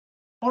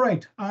All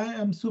right, I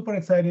am super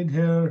excited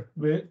here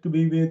to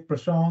be with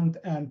Prashant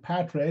and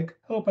Patrick.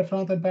 Hello,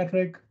 Prashant and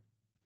Patrick.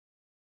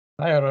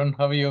 Hi, Arun.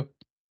 How are you?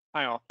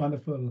 Hi all.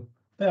 Wonderful.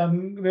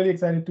 I'm really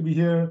excited to be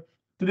here.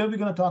 Today, we're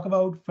going to talk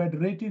about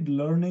federated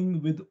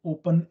learning with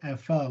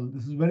OpenFL.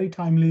 This is very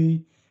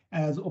timely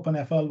as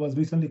OpenFL was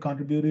recently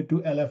contributed to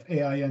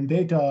LFAI and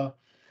data.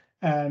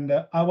 And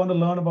I want to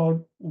learn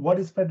about what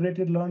is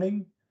federated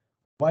learning,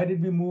 why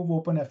did we move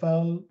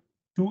OpenFL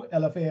to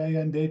LFAI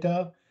and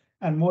data,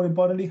 and more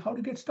importantly, how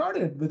to get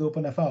started with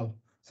OpenFL.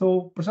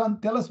 So,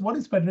 Prashant, tell us what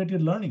is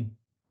federated learning?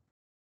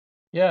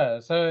 Yeah,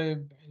 so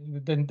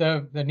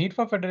the need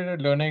for federated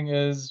learning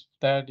is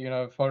that,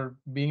 for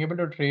being able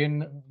to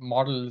train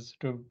models,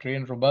 to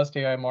train robust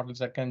AI models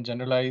that can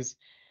generalize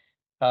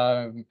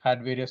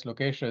at various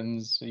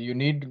locations, you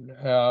need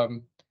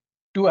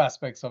two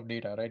aspects of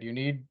data, right? You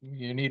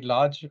need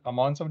large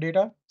amounts of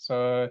data.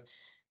 So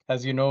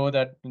as you know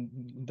that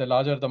the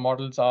larger the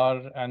models are,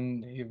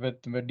 and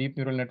with deep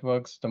neural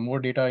networks, the more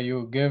data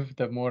you give,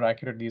 the more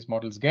accurate these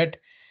models get.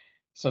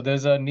 So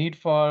there's a need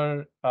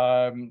for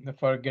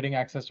getting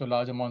access to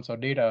large amounts of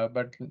data,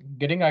 but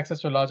getting access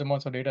to large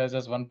amounts of data is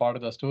just one part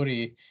of the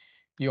story.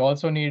 You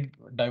also need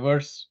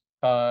diverse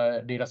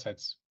data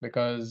sets,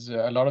 because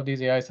a lot of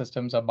these AI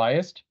systems are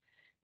biased,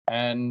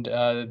 and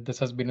this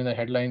has been in the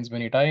headlines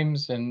many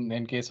times.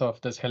 In case of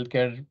this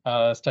healthcare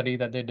study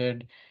that they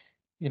did,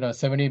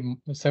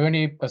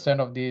 70%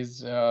 of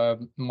these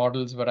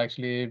models were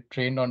actually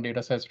trained on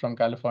data sets from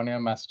California,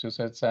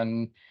 Massachusetts,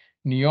 and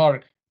New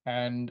York.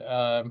 And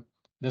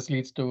this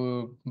leads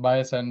to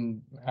bias,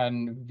 and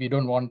we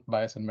don't want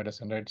bias in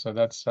medicine, right? So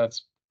that's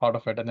part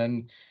of it. And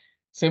then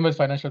same with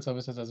financial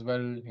services as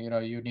well.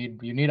 You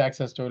need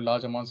access to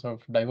large amounts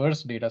of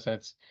diverse data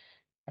sets.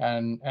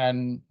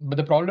 And but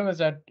the problem is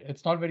that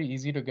it's not very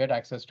easy to get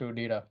access to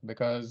data,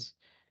 because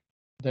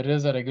there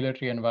is a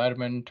regulatory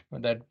environment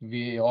that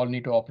we all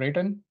need to operate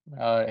in.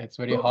 It's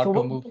very So, hard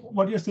to move.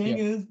 what you're saying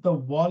Yeah, is the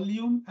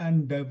volume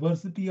and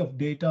diversity of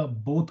data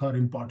both are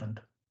important.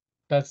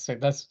 that's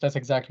it. That's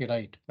exactly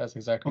right. That's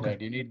exactly Okay.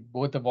 right. You need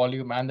both the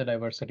volume and the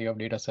diversity of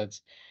data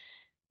sets.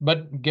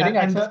 But getting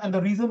And access the, to, and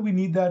the reason we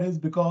need that is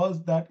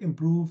because that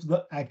improves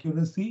the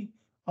accuracy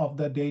of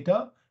the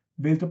data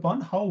based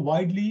upon how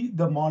widely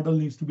the model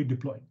needs to be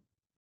deployed.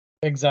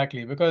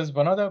 exactly, because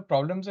one of the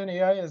problems in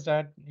AI is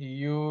that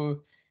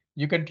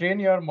you can train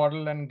your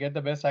model and get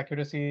the best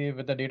accuracy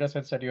with the data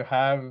sets that you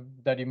have,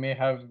 that you may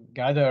have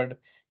gathered.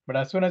 But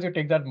as soon as you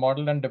take that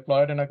model and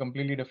deploy it in a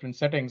completely different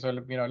setting, so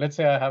let's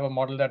say I have a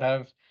model that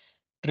have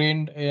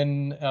trained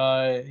in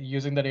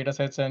using the data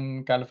sets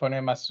in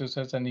California,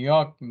 Massachusetts, and New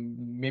York.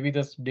 Maybe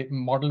this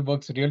model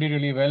works really,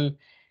 really well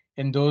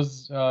in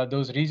those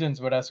regions.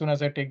 But as soon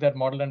as I take that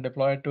model and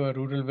deploy it to a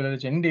rural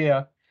village in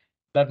India,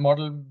 that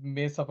model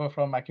may suffer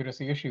from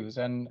accuracy issues,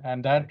 and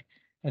that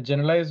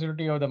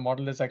generalizability of the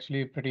model is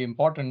actually pretty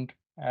important,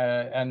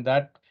 and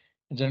that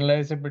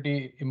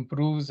generalizability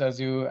improves as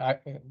you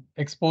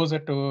expose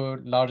it to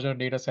larger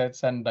data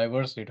sets and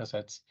diverse data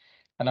sets.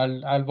 And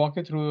I'll walk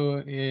you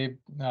through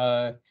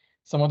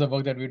some of the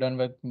work that we've done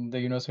with the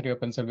University of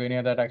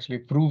Pennsylvania that actually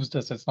proves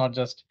this. It's not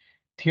just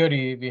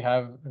theory. We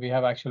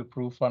have actual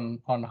proof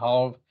on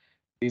how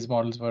these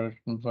models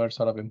were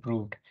sort of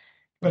improved.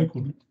 Very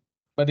cool.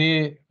 But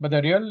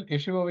the real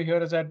issue over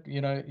here is that,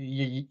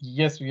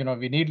 yes,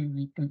 we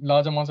need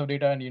large amounts of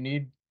data, and you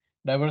need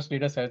diverse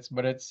data sets,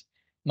 but it's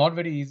not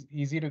very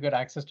easy to get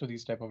access to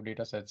these type of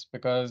data sets,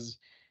 because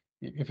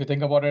if you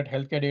think about it,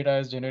 healthcare data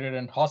is generated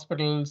in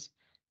hospitals.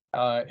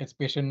 It's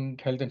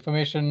patient health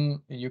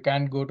information. You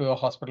can't go to a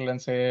hospital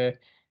and say,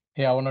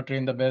 "Hey, I want to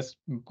train the best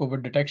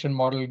COVID detection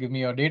model. Give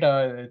me your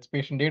data." It's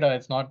patient data.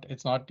 It's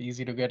not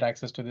easy to get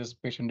access to this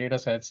patient data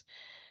sets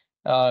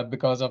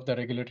because of the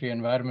regulatory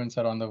environments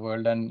around the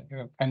world, and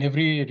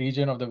every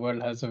region of the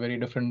world has a very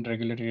different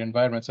regulatory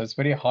environment. So it's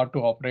very hard to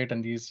operate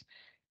in these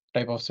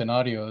type of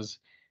scenarios.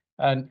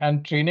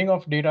 And training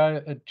of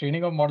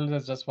models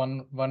is just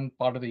one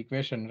part of the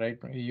equation, right?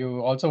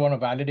 You also want to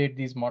validate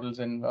these models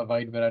in a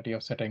wide variety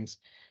of settings.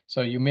 So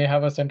you may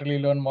have a centrally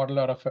learned model,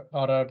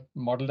 or a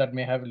model that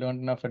may have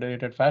learned in a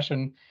federated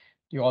fashion.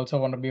 You also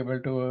want to be able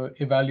to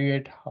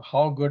evaluate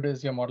how good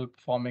is your model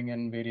performing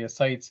in various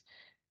sites.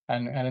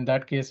 And in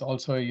that case,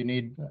 also you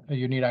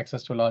need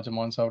access to large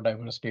amounts of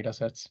diverse data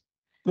sets.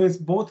 So it's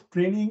both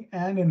training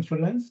and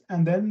inference.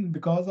 And then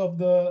because of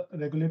the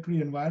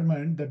regulatory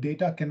environment, the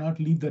data cannot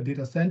leave the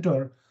data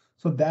center.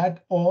 So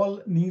that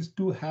all needs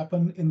to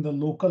happen in the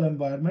local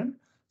environment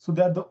so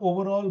that the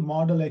overall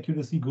model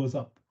accuracy goes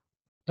up.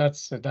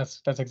 That's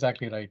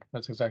exactly right.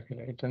 That's exactly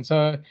right. And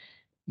so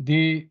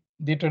the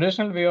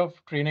traditional way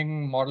of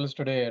training models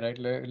today, right?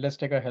 Let's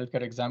take a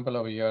healthcare example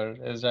over here,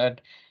 is that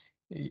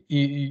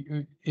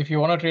if you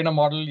want to train a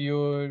model,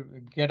 you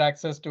get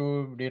access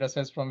to data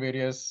sets from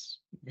various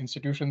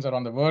institutions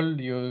around the world.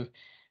 You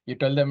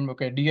tell them,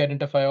 okay,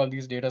 de-identify all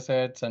these data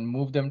sets and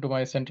move them to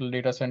my central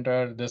data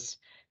center. This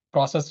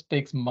process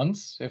takes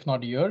months, if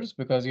not years,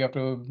 because you have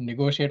to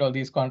negotiate all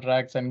these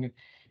contracts and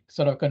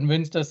sort of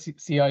convince the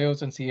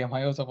CIOs and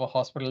CMIOs of a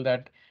hospital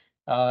that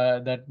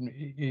that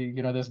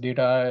this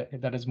data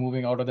that is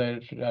moving out of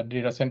the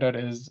data center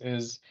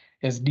is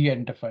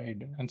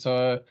de-identified.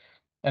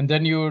 And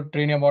then you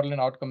train your model and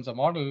outcomes a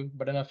model,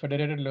 but in a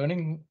federated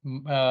learning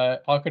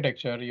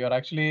architecture, you're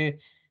actually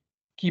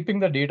keeping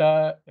the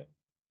data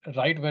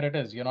right where it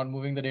is. You're not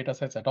moving the data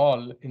sets at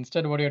all.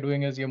 Instead, what you're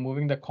doing is you're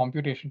moving the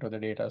computation to the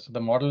data. So the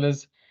model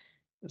is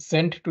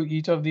sent to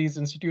each of these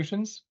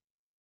institutions.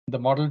 The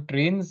model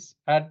trains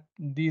at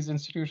these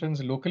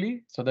institutions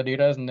locally, so the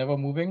data is never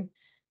moving.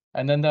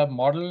 And then the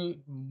model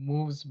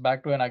moves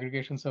back to an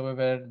aggregation server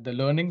where the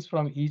learnings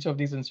from each of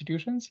these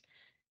institutions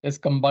is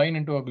combined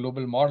into a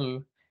global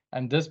model.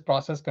 And this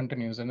process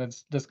continues. And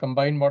this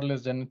combined model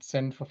is then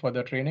sent for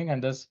further training.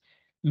 And this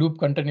loop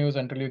continues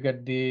until you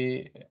get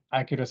the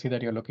accuracy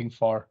that you're looking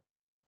for.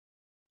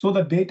 So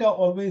the data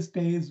always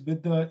stays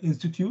with the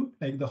institute,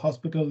 like the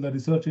hospital, the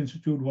research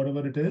institute,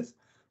 whatever it is.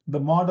 The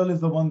model is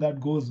the one that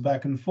goes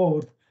back and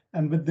forth.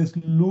 And with this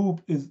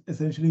loop is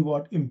essentially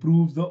what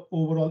improves the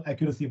overall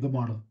accuracy of the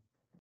model.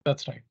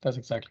 That's right. That's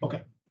exactly okay.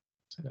 Right.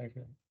 That's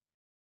exactly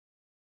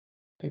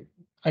right.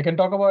 I can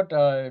talk about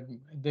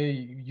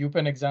the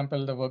UPenn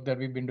example, the work that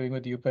we've been doing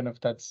with UPenn,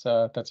 if that's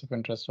of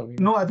interest.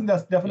 No, I think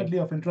that's definitely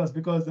of interest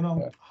because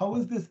how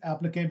is this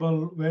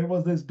applicable? Where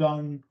was this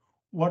done?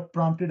 What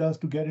prompted us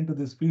to get into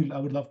this field? I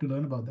would love to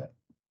learn about that.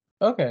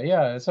 Okay,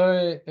 yeah.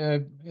 So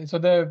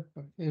the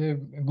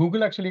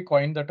Google actually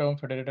coined the term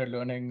federated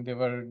learning. They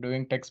were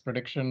doing text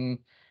prediction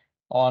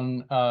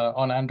on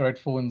Android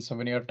phones. So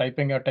when you're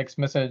typing your text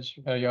message,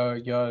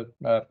 your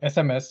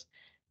SMS,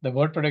 the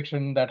word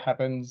prediction that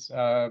happens,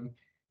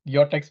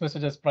 your text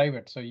message is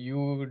private. So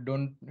you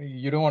don't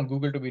want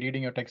Google to be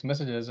reading your text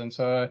messages. And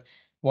so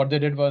what they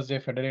did was they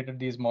federated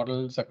these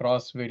models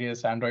across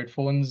various Android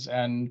phones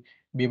and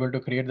be able to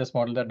create this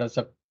model that does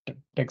the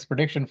text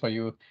prediction for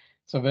you.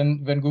 So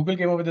when Google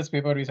came up with this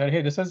paper, we said,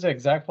 hey, this is the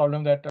exact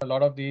problem that a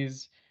lot of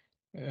these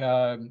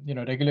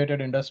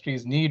regulated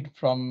industries need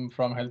from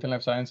health and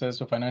life sciences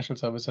to financial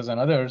services and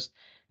others.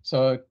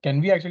 So can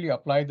we actually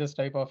apply this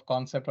type of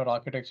concept or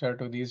architecture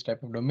to these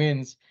type of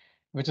domains?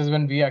 Which is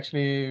when we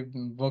actually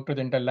worked with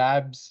Intel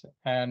Labs,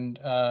 and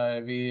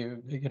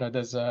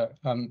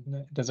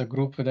there's a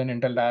group within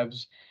Intel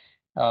Labs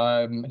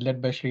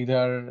led by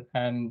Sridhar,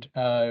 and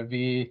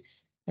we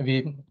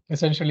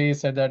essentially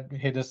said that,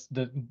 hey,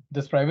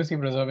 this privacy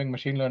preserving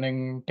machine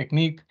learning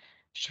technique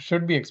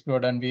should be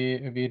explored, and we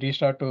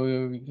reached out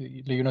to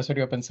the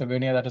University of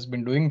Pennsylvania that has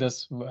been doing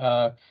this,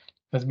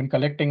 has been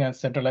collecting and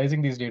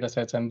centralizing these data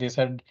sets, and they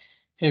said,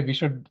 hey, we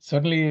should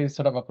certainly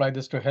sort of apply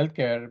this to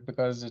healthcare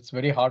because it's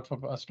very hard for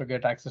us to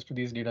get access to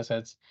these data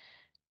sets.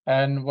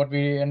 And what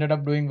we ended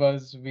up doing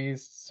was we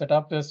set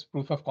up this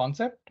proof of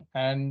concept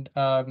and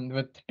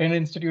with 10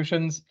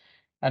 institutions,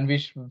 and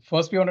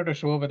first we wanted to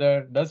show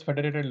whether does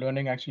federated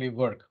learning actually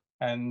work.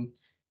 And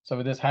so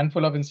with this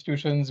handful of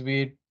institutions,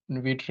 we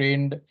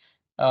trained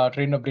a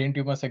brain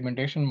tumor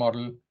segmentation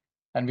model,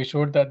 and we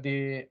showed that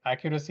the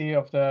accuracy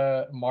of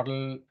the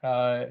model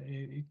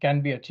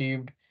can be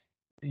achieved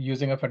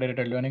using a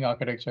federated learning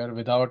architecture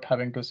without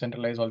having to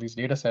centralize all these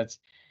data sets.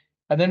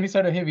 And then we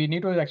said, hey, we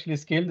need to actually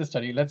scale the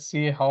study. Let's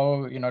see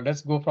how,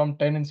 let's go from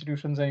 10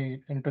 institutions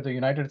into the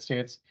United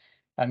States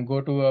and go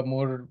to a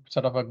more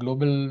sort of a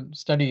global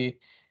study.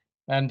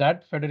 And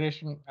that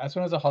federation, as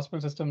soon as the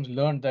hospital systems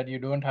learned that you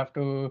don't have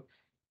to,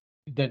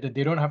 that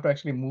they don't have to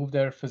actually move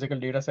their physical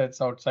data sets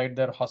outside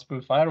their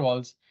hospital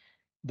firewalls,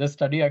 the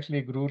study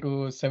actually grew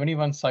to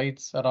 71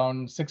 sites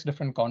around 6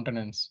 different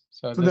continents.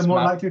 So they're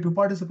more likely to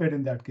participate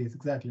in that case.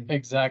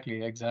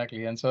 Exactly.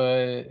 Exactly. And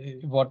so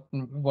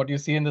what you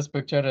see in this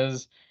picture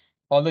is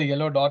all the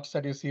yellow dots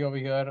that you see over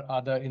here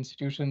are the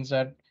institutions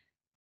that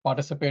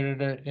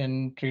participated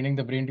in training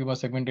the brain tumor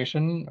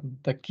segmentation.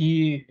 The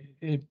key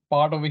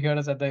part over here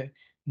is that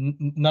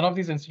none of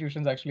these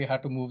institutions actually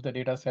had to move the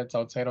data sets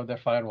outside of their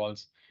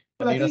firewalls.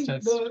 The data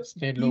sets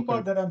stayed local. The key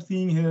part that I'm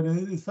seeing here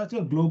is such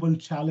a global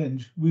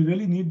challenge. We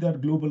really need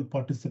that global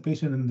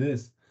participation in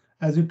this.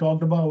 As you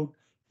talked about,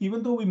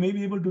 even though we may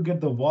be able to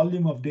get the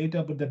volume of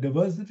data, but the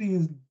diversity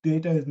is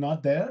data is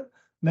not there,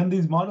 then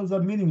these models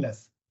are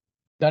meaningless.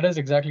 That is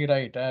exactly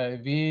right.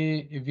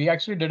 We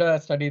actually did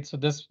a study. So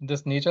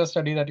this nature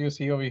study that you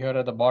see over here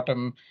at the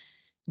bottom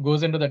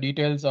goes into the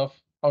details of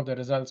the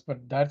results, but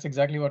that's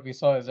exactly what we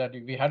saw is that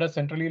we had a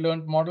centrally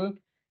learned model,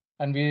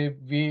 and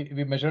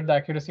we measured the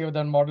accuracy of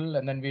that model,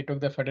 and then we took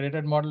the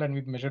federated model and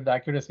we measured the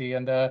accuracy,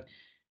 and the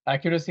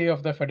accuracy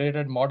of the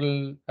federated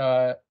model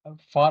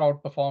far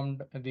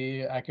outperformed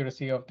the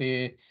accuracy of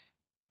the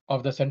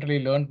centrally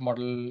learned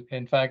model.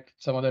 In fact,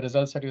 some of the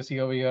results that you see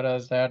over here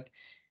is that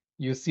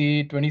you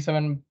see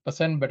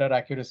 27% better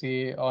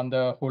accuracy on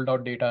the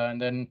holdout data.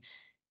 And then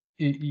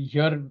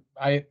here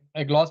I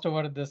glossed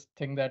over this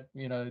thing that,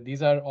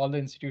 these are all the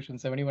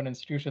institutions, 71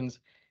 institutions.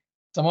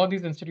 Some of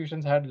these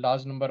institutions had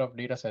large number of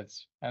data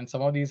sets, and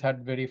some of these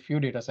had very few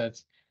data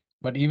sets.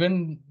 But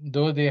even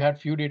though they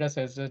had few data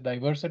sets, the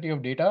diversity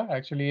of data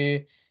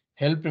actually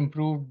helped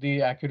improve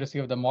the accuracy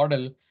of the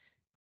model.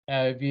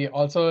 We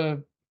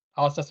also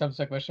asked ourselves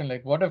a question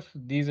like, what if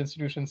these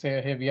institutions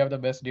say, hey, we have the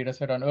best data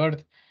set on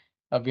Earth,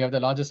 we have the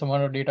largest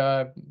amount of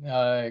data,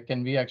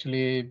 can we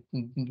actually,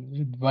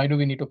 why do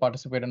we need to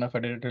participate in a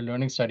federated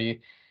learning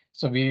study?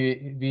 So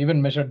we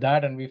even measured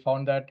that, and we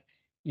found that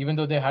even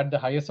though they had the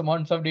highest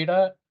amounts of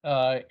data,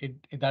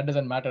 that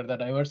doesn't matter. The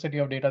diversity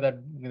of data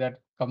that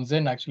comes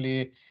in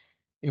actually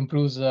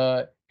improves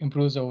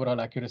improves the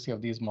overall accuracy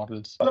of these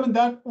models. Well, I mean,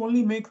 that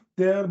only makes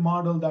their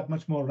model that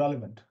much more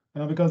relevant,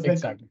 because like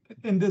Exactly.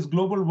 in this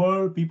global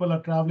world, people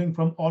are traveling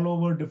from all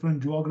over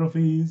different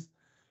geographies.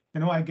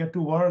 I get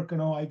to work,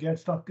 I get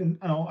stuck in,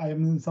 I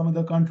am in some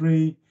other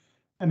country,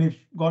 and if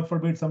God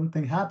forbid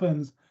something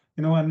happens,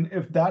 and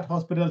if that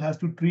hospital has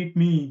to treat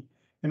me,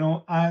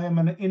 I am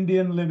an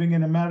Indian living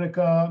in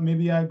America,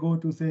 maybe I go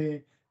to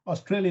say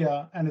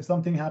Australia, and if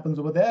something happens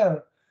over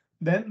there,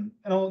 then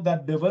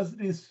that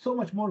diversity is so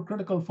much more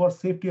critical for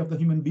safety of the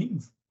human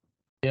beings.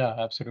 Yeah,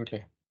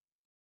 absolutely.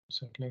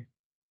 Absolutely.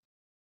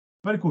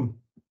 Very cool.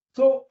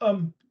 So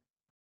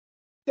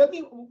tell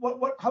me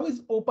how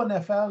is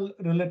OpenFL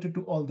related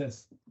to all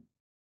this?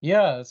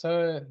 Yeah,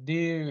 so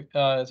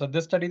so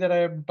this study that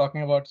I'm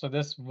talking about, so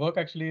this work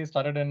actually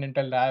started in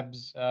Intel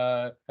Labs,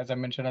 as I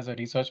mentioned, as a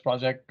research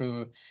project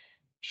to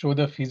show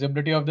the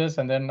feasibility of this.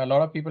 And then a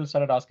lot of people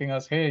started asking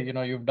us, hey,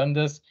 you've done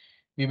this.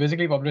 We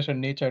basically published in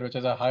Nature, which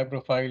is a high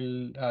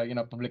profile,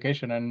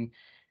 publication.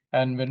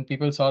 And when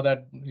people saw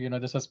that,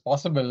 this is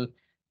possible,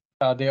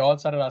 they all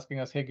started asking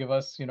us, hey, give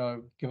us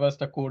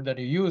the code that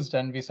you used.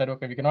 And we said,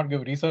 okay, we cannot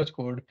give research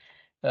code.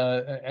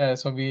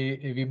 So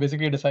we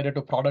basically decided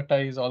to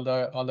productize all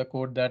the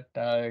code that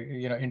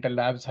Intel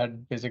Labs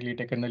had basically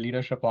taken the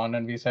leadership on.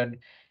 And we said,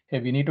 hey,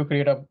 we need to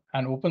create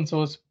an open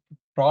source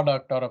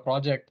product or a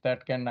project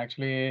that can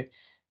actually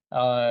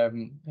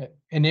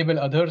enable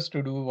others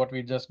to do what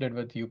we just did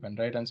with UPenn,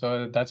 right? And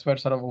so that's where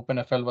sort of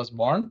OpenFL was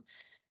born.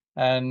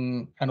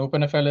 And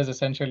OpenFL is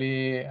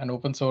essentially an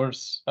open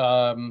source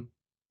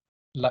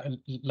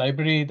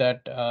library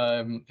that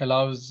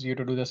allows you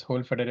to do this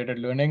whole federated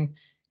learning.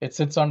 It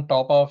sits on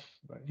top of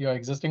your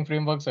existing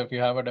framework. So if you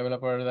have a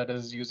developer that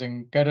is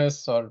using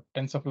Keras or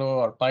TensorFlow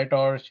or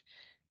PyTorch,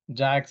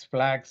 JAX,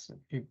 Flax,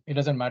 it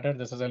doesn't matter.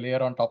 This is a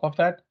layer on top of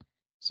that.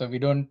 So we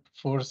don't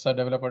force a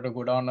developer to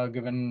go down a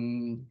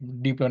given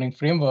deep learning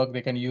framework.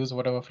 They can use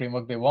whatever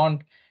framework they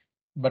want.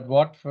 But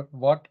what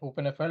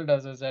OpenFL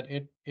does is that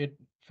it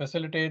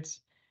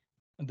facilitates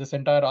this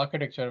entire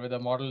architecture where the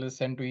model is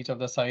sent to each of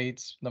the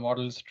sites, the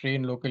model is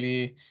trained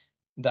locally,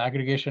 the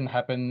aggregation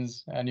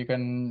happens, and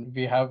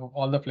we have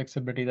all the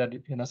flexibility that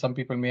some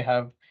people may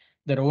have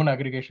their own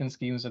aggregation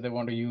schemes that they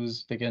want to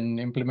use. They can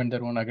implement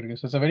their own aggregation.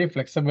 So it's a very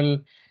flexible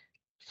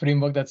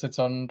framework that sits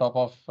on top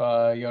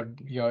of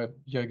your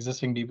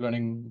existing deep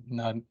learning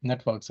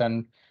networks.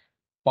 And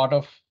part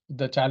of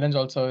the challenge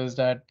also is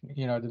that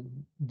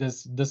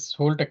this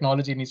whole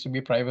technology needs to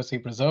be privacy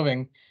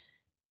preserving,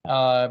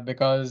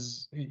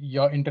 because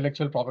your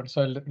intellectual property.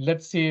 So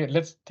let's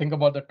think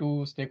about the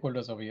two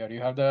stakeholders over here. You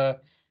have the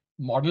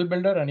model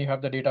builder and you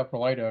have the data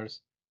providers.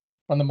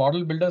 From the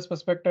model builder's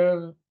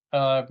perspective,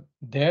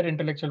 their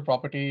intellectual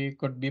property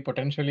could be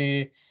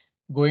potentially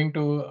going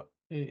to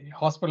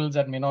hospitals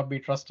that may not be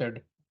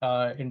trusted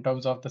in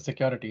terms of the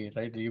security,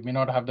 right? You may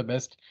not have the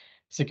best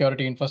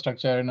security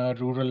infrastructure in a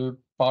rural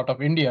part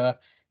of India,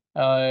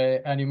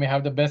 and you may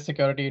have the best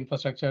security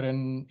infrastructure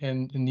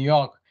in New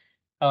York.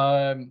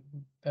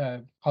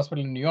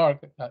 Hospital in New York,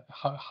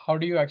 how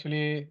do you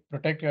actually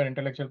protect your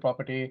intellectual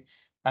property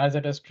as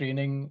it is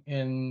training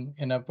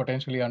in a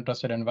potentially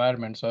untrusted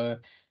environment? So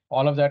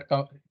all of that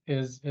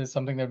is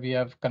something that we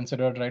have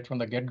considered right from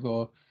the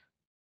get-go.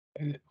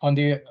 On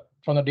the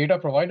From the data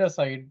provider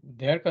side,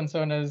 their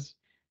concern is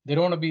they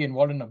don't want to be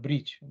involved in a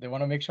breach. They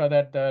want to make sure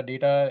that the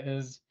data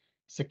is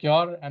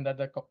secure and that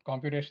the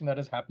computation that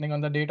is happening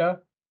on the data,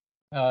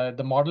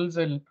 the models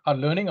are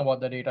learning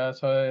about the data.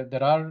 So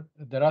there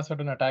are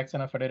certain attacks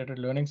in a federated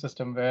learning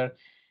system where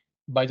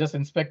by just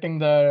inspecting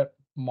the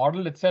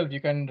model itself,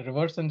 you can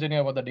reverse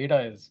engineer what the data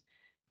is.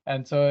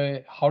 And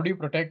so how do you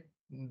protect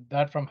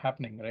that from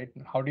happening, right?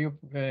 How do you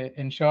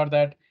ensure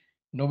that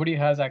nobody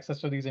has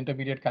access to these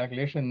intermediate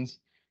calculations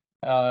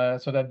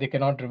so that they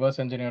cannot reverse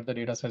engineer the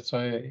data set?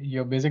 So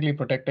you're basically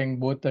protecting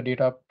both the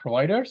data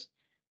providers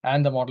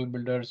and the model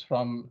builders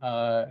from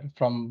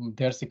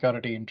their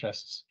security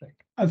interests, right?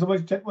 And so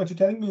what you're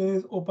telling me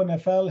is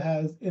OpenFL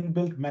has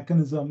inbuilt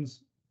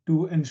mechanisms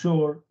to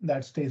ensure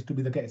that stays to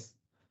be the case.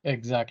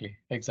 Exactly.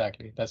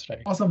 That's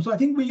right. Awesome. So I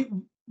think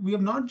we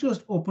have not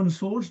just open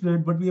sourced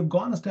it, but we have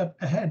gone a step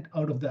ahead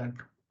out of that.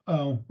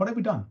 What have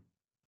we done?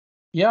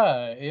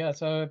 Yeah.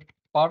 So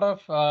part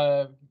of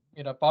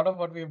part of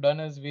what we've done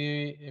is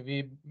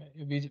we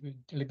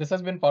like this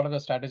has been part of the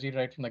strategy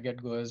right from the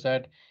get-go, is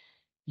that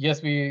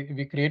yes,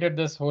 we created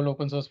this whole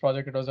open source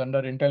project. It was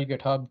under Intel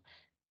GitHub,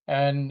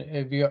 and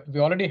we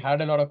already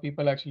had a lot of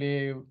people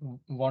actually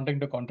wanting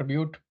to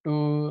contribute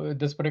to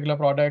this particular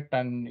product,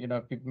 and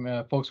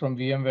folks from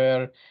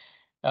VMware,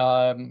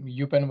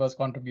 UPenn was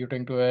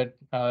contributing to it.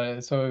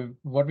 So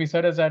what we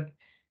said is that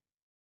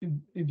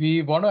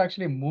we want to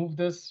actually move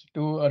this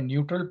to a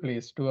neutral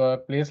place, to a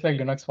place like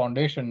Linux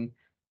Foundation,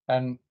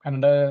 and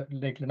under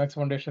like Linux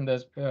Foundation,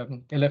 there's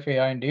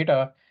LFAI and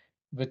data,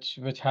 which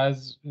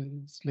has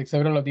like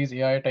several of these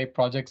AI type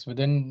projects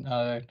within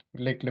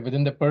like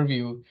within the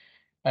purview,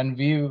 and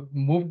we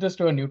moved this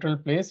to a neutral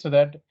place so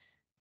that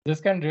this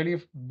can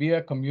really be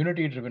a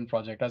community-driven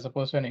project as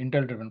opposed to an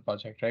Intel-driven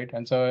project, right?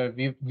 And so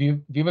we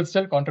will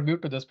still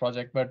contribute to this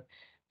project, but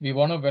we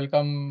want to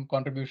welcome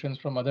contributions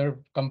from other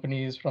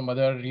companies, from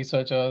other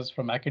researchers,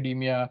 from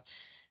academia,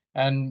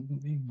 and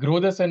grow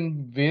this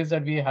in ways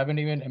that we haven't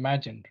even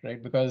imagined,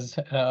 right? Because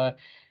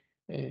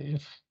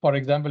if, for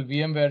example,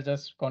 VMware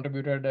just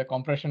contributed a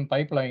compression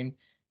pipeline,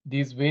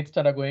 these weights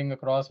that are going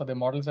across or the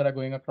models that are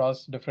going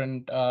across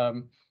different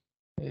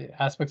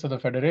aspects of the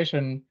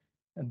federation,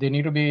 they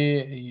need to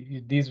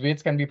be, these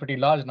weights can be pretty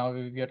large. Now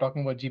we are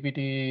talking about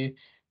GPT-3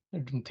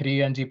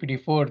 and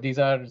GPT-4. These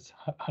are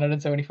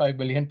 175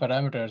 billion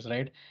parameters,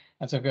 right?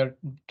 And so if you're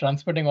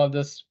transmitting all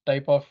this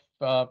type of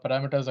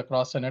parameters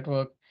across the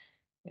network,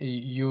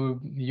 you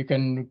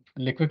can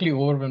like quickly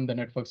overwhelm the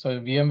network. So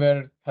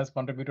VMware has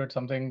contributed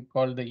something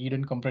called the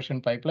Eden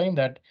compression pipeline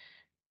that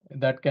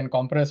can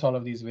compress all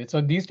of these weights. So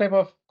these type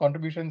of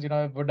contributions,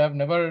 would have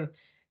never,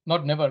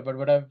 not never, but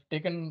would have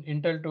taken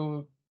Intel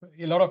to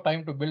a lot of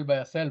time to build by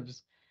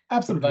ourselves.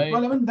 Absolutely. By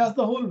Well, I mean, that's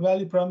the whole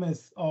value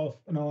premise of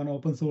an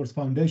open source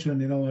foundation,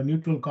 a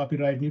neutral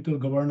copyright, neutral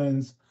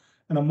governance,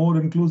 and a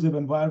more inclusive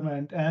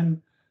environment.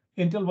 And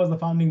Intel was the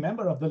founding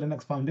member of the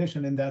Linux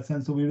Foundation in that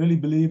sense. So we really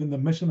believe in the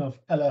mission of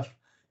LF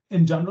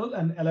in general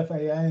and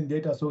LFAI and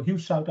data. So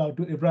huge shout out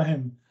to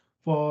Ibrahim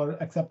for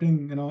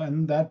accepting,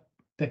 and that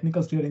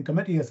technical steering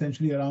committee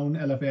essentially around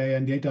LFAI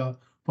and data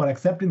for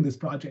accepting this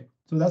project.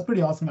 So that's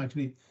pretty awesome,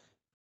 actually.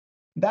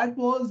 That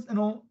was,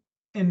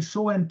 in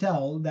show and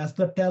tell, that's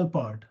the tell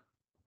part.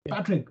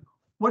 Patrick,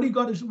 what do you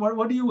got?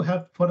 What do you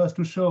have for us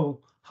to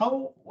show?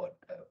 Tell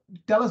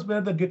us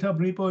where the GitHub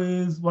repo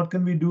is. What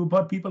can we do?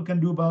 What people can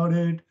do about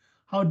it?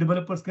 How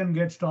developers can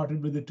get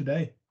started with it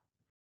today?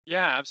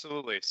 Yeah,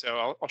 absolutely.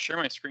 So I'll share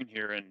my screen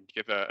here and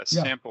give a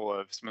sample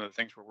of some of the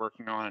things we're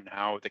working on and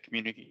how the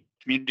community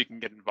can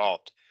get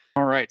involved.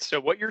 All right. So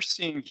what you're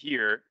seeing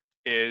here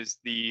is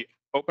the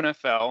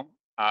OpenFL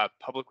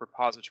public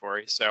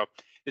repository. So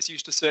this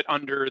used to sit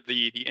under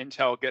the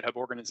Intel GitHub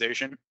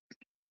organization.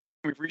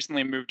 We've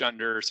recently moved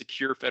under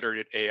Secure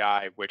Federated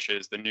AI, which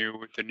is the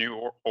new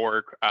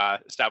org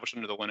established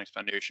under the Linux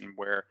Foundation,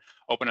 where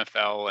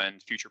OpenFL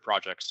and future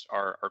projects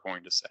are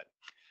going to sit.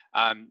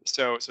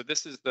 So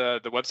this is the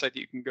website that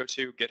you can go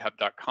to,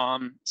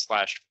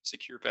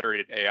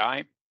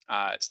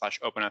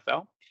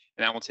 github.com/securefederatedai/OpenFL, and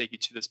that will take you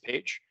to this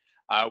page.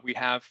 We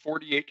have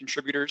 48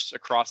 contributors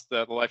across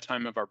the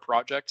lifetime of our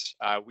project.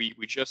 We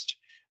just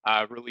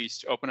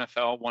released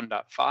OpenFL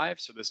 1.5,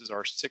 so this is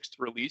our 6th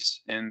release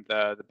in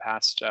the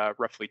past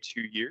roughly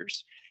 2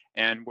 years,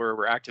 and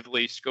we're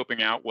actively scoping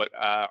out what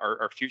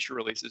our future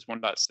releases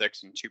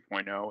 1.6 and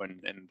 2.0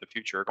 and the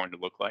future are going to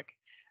look like.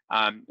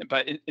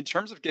 But in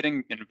terms of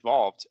getting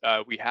involved,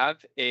 we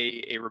have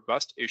a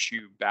robust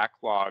issue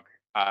backlog,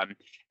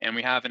 and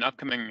we have an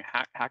upcoming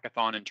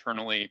hackathon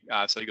internally.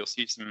 So you'll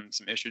see some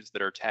issues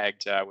that are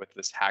tagged with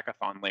this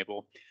hackathon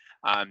label.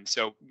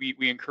 So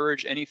we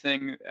encourage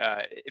anything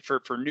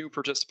for new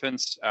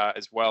participants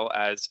as well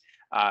as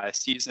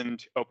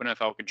seasoned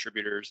OpenFL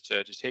contributors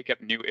to take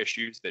up new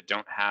issues that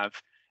don't have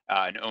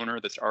an owner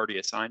that's already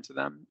assigned to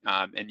them,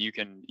 and you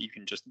can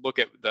just look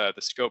at the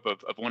scope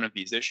of one of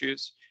these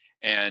issues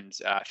and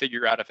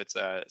figure out if it's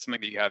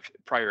something that you have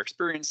prior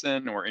experience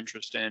in or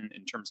interest in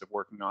terms of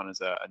working on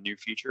as a new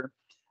feature.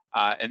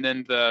 And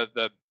then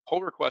the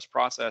pull request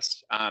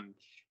process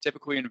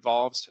typically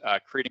involves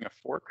creating a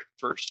fork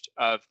first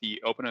of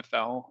the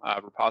OpenFL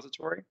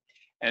repository.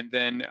 And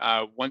then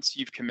once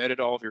you've committed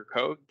all of your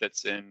code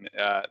that's in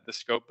the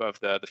scope of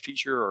the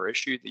feature or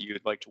issue that you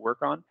would like to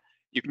work on,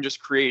 you can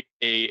just create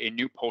a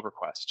new pull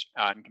request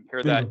and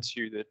compare that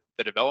to the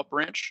develop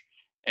branch.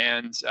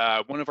 And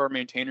one of our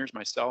maintainers,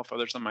 myself,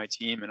 others on my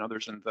team, and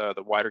others in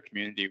the wider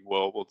community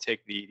will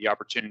take the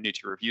opportunity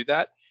to review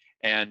that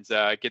and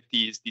get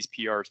these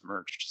PRs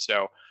merged.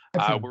 So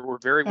we're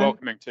very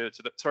welcoming to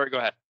the. Sorry, go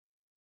ahead.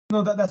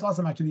 No, that's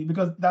awesome actually,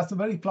 because that's a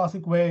very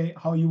classic way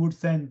how you would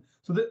send.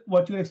 So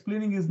what you're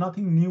explaining is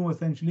nothing new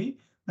essentially.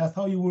 That's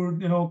how you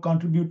would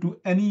contribute to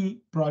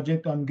any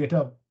project on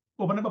GitHub.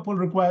 Open up a pull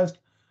request,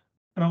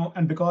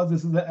 and because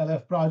this is the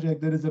LF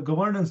project, there is a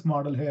governance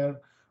model here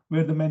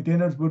where the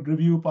maintainers would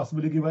review,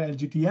 possibly give a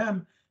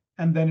LGTM,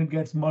 and then it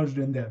gets merged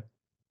in there.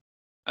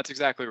 That's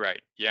exactly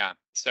right. Yeah.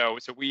 So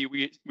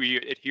we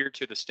adhere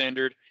to the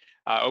standard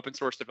open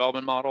source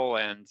development model,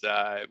 and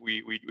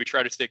we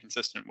try to stay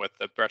consistent with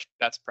the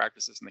best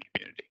practices in the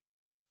community.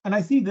 And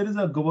I see there is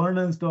a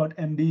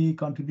governance.md,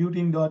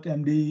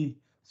 contributing.md.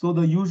 So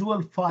the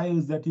usual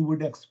files that you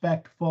would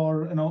expect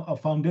for a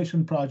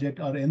foundation project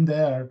are in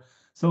there.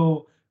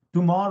 So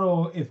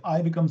tomorrow, if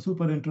I become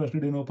super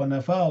interested in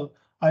OpenFL,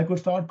 I could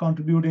start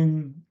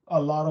contributing a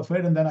lot of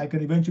it, and then I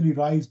can eventually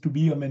rise to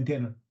be a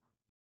maintainer.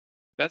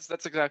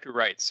 That's exactly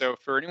right. So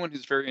for anyone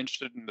who's very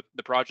interested in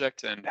the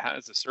project and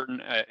has a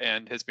certain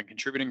and has been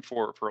contributing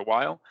for a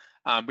while,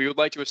 we would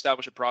like to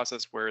establish a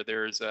process where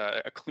there's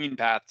a clean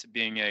path to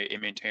being a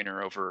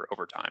maintainer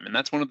over time, and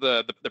that's one of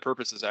the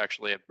purposes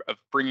actually of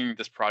bringing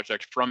this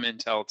project from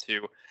Intel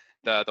to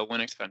the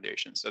Linux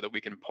Foundation, so that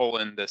we can pull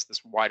in this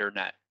wider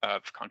net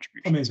of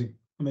contributions. Amazing,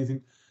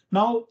 amazing.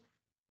 Now,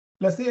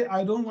 let's say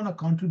I don't want to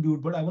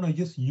contribute, but I want to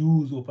just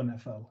use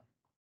OpenFL.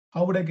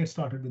 How would I get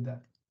started with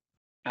that?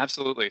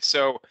 Absolutely.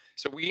 So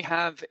we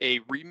have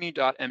a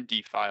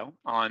readme.md file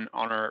on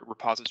our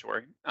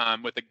repository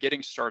with a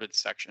getting started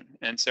section.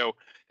 And so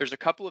there's a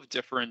couple of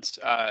different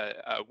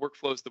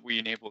workflows that we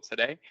enable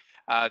today.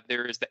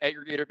 There is the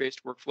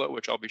aggregator-based workflow,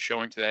 which I'll be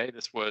showing today.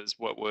 This was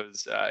what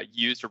was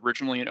used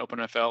originally in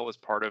OpenFL as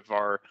part of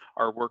our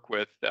work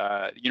with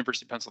the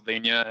University of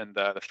Pennsylvania and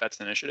the FETS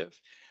initiative.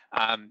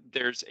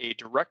 There's a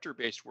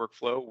director-based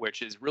workflow,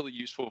 which is really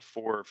useful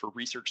for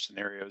research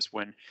scenarios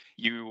when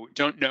you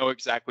don't know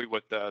exactly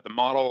what the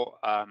model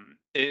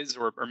is,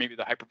 or maybe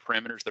the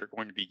hyperparameters that are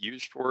going to be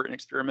used for an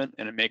experiment,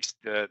 and it makes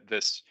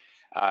this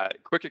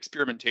quick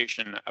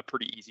experimentation a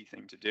pretty easy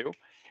thing to do.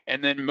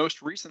 And then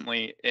most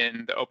recently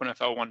in the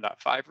OpenFL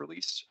 1.5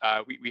 release,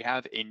 we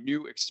have a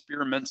new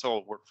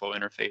experimental workflow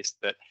interface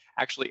that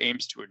actually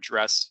aims to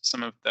address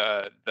some of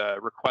the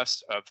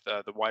requests of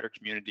the wider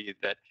community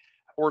that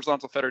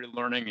horizontal federated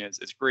learning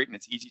is great and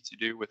it's easy to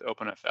do with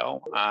OpenFL,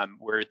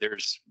 where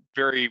there's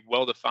very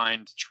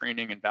well-defined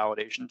training and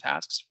validation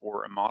tasks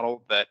for a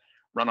model that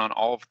run on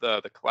all of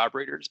the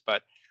collaborators.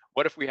 But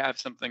what if we have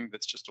something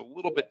that's just a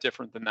little bit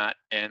different than that,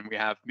 and we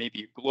have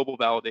maybe a global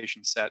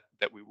validation set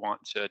that we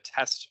want to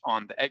test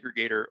on the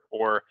aggregator,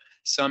 or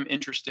some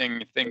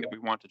interesting thing that we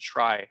want to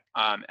try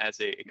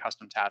as a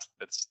custom task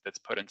that's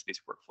put into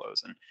these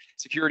workflows? And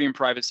security and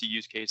privacy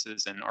use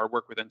cases and our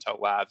work with Intel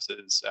Labs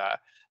is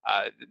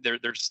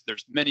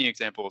there's many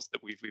examples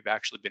that we've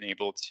actually been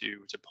able to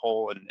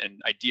pull, and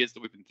ideas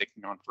that we've been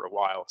thinking on for a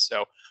while.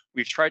 So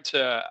we've tried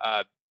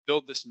to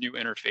build this new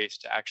interface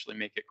to actually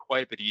make it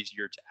quite a bit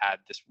easier to add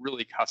this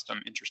really custom,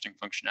 interesting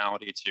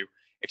functionality to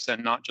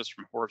extend not just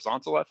from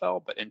horizontal FL,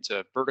 but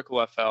into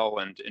vertical FL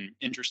and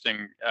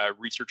interesting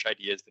research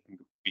ideas that can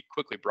be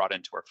quickly brought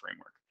into our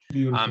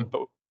framework.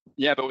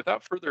 But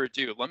without further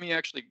ado, let me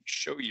actually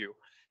show you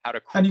how to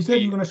quickly... And you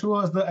said you're going to show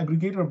us the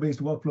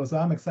aggregator-based workflow, so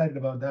I'm excited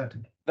about that.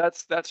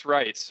 That's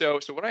right. So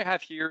what I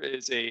have here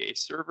is a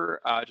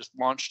server just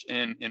launched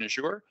in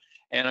Azure.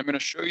 And I'm going to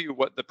show you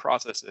what the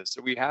process is.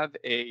 So we have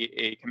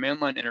a command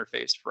line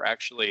interface for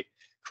actually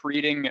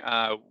creating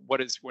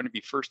what is going to be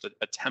first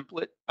a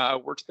template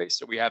workspace.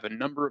 So we have a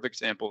number of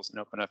examples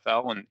in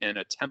OpenFL, and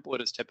a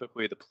template is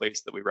typically the place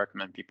that we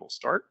recommend people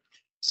start.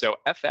 So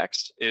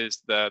fx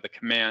is the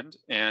command,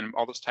 and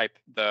I'll just type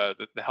the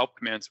help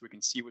command so we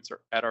can see what's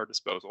at our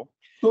disposal.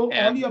 So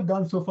all you have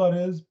done so far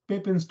is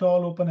pip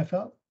install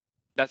OpenFL?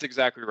 That's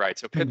exactly right.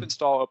 So pip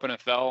install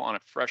OpenFL on a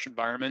fresh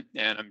environment,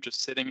 and I'm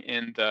just sitting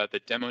in the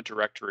demo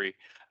directory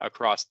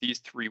across these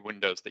three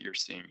windows that you're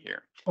seeing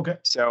here. Okay.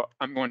 So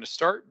I'm going to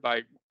start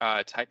by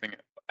typing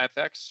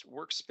fx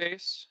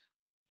workspace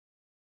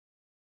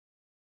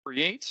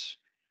create,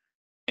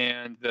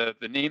 and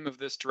the name of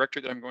this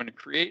directory that I'm going to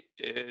create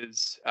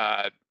is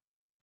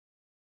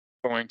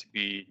going to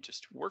be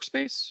just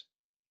workspace,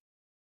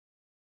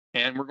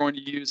 and we're going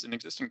to use an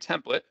existing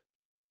template.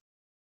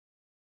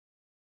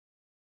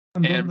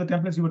 And those are the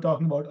templates you were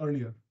talking about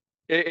earlier.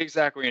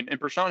 Exactly, and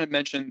Prashant had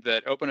mentioned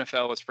that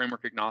OpenFL is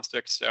framework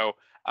agnostic, so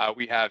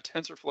we have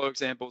TensorFlow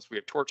examples, we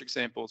have Torch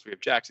examples, we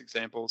have JAX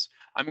examples.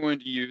 I'm going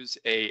to use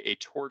a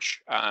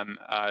Torch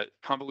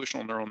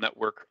convolutional neural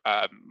network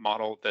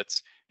model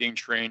that's being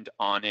trained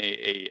on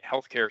a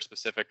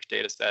healthcare-specific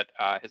data set,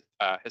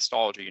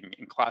 histology,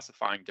 and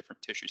classifying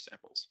different tissue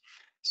samples.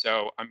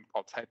 So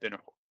I'll type in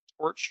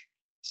Torch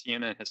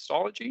CNN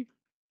histology.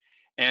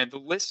 And the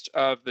list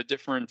of the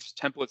different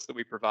templates that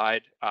we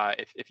provide,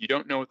 if you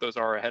don't know what those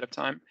are ahead of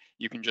time,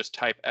 you can just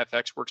type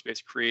fx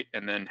workspace create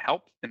and then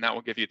help, and that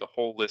will give you the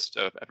whole list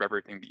of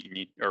everything that you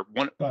need, or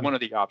one of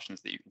the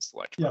options that you can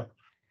select from.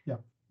 Yeah.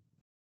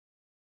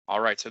 All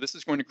right, so this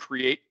is going to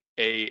create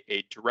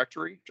a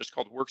directory just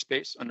called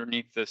workspace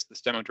underneath this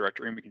demo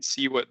directory, and we can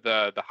see what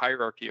the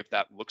hierarchy of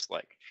that looks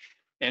like.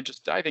 And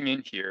just diving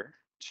in here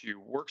to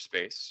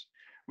workspace,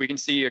 we can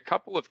see a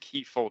couple of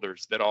key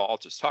folders that I'll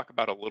just talk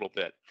about a little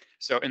bit.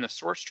 So in the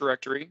source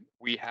directory,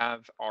 we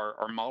have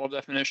our model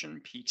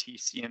definition,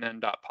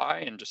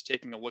 ptcnn.py, and just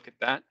taking a look at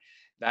that,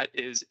 that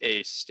is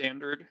a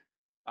standard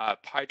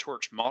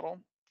PyTorch model.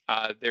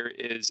 There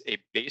is a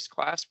base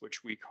class,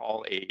 which we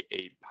call a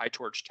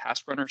PyTorch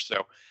task runner.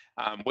 So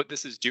what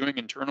this is doing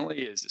internally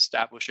is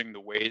establishing the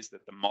ways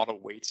that the model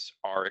weights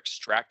are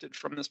extracted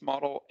from this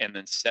model and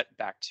then set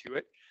back to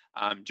it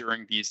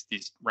during these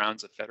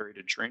rounds of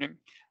federated training.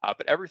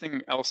 But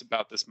everything else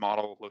about this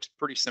model looks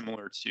pretty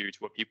similar to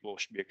what people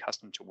should be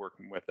accustomed to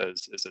working with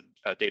as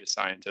a data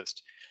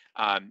scientist.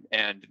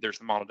 And there's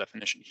the model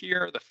definition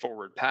here, the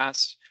forward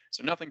pass.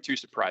 So nothing too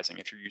surprising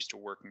if you're used to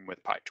working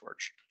with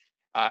PyTorch.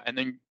 And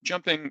then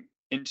jumping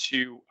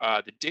into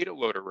the data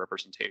loader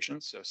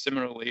representation. So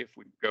similarly, if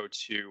we go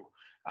to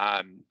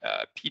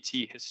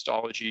PT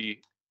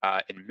histology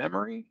in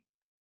memory,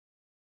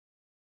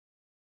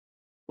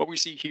 what we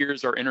see here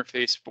is our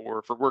interface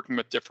for working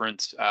with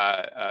different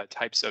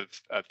types of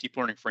deep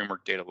learning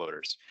framework data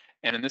loaders.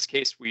 And in this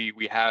case,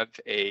 we have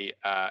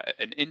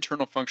an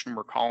internal function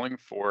we're calling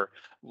for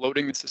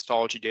loading this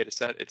histology data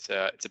set. It's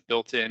a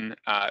built-in,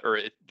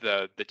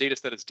 the data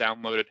set is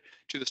downloaded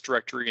to this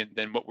directory. And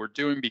then what we're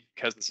doing,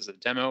 because this is a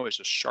demo, is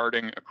just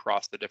sharding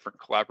across the different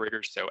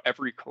collaborators. So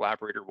every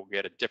collaborator will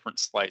get a different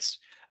slice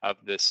of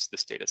this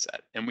data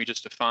set. And we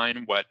just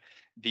define what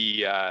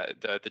the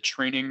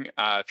training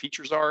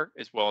features are,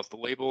 as well as the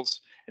labels,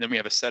 and then we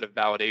have a set of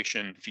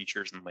validation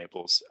features and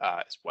labels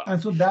as well.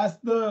 And so that's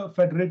the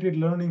federated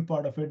learning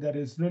part of it that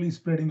is really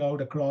spreading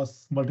out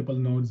across multiple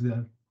nodes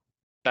there.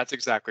 That's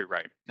exactly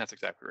right. That's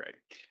exactly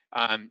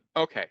right.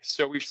 Okay,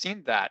 so we've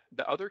seen that.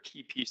 The other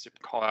key piece to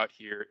call out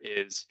here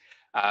is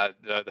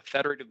the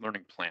federated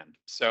learning plan.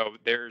 So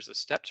there's a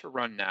step to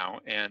run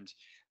now, and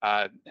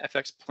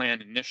FX plan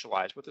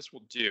initialize. What this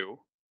will do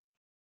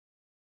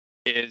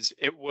is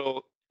it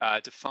will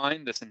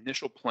define this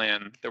initial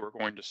plan that we're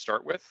going to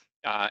start with.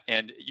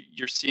 And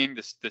you're seeing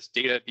this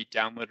data be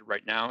downloaded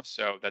right now.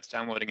 So that's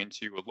downloading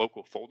into a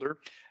local folder.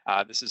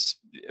 This is,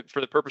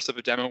 for the purpose of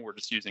a demo, we're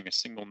just using a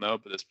single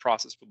node, but this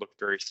process would look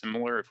very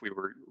similar if we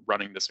were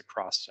running this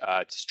across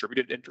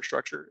distributed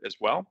infrastructure as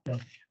well. Yeah.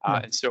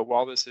 And so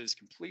while this is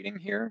completing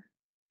here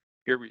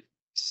we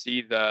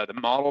see the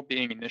model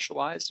being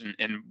initialized.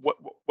 And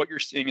what you're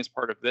seeing as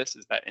part of this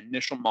is that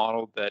initial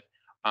model that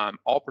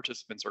all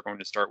participants are going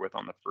to start with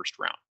on the first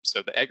round.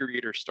 So the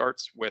aggregator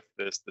starts with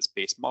this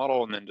base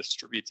model and then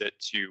distributes it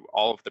to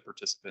all of the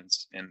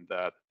participants in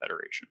the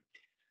federation.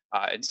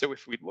 And so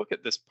if we look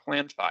at this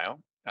plan file,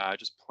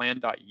 just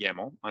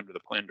plan.yaml under the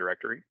plan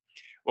directory,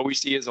 what we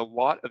see is a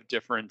lot of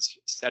different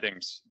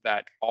settings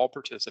that all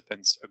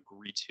participants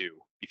agree to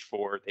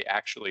before they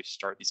actually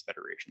start these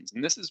federations.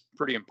 And this is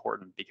pretty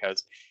important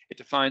because it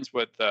defines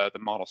what the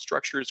model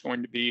structure is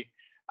going to be,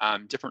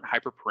 different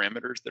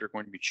hyperparameters that are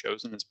going to be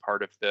chosen as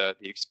part of the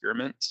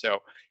experiment.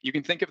 So you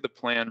can think of the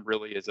plan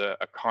really as a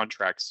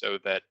contract so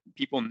that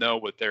people know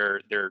what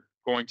they're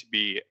going to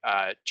be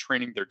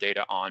training their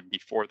data on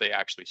before they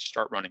actually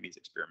start running these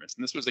experiments.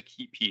 And this was a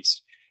key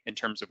piece in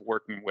terms of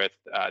working with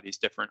these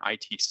different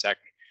ITsec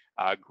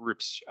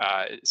groups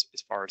as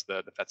far as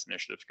the FETS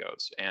initiative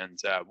goes. And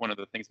one of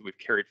the things that we've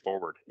carried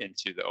forward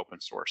into the open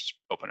source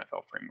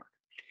OpenFL framework.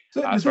 So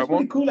this is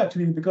pretty cool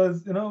actually,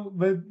 because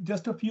with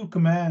just a few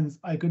commands,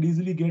 I could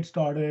easily get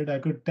started. I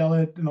could tell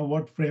it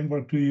what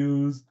framework to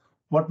use,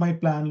 what my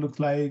plan looks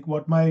like,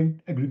 what my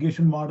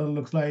aggregation model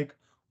looks like,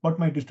 what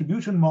my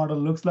distribution model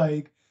looks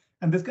like.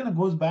 And this kind of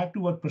goes back to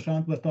what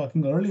Prashant was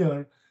talking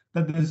earlier,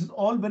 that this is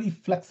all very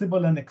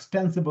flexible and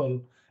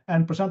extensible.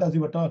 And Prashant, as you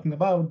were talking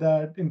about,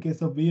 that in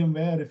case of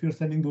VMware, if you're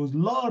sending those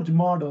large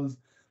models,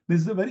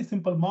 this is a very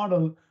simple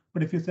model.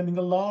 But if you're sending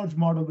a large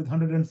model with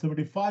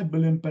 175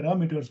 billion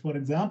parameters, for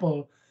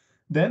example,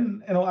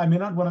 then I may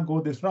not want to go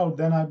this route.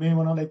 Then I may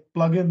want to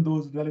plug in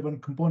those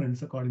relevant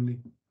components accordingly.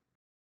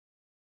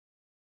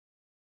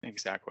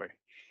 Exactly.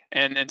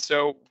 And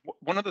so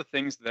one of the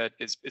things that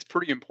is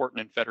pretty important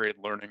in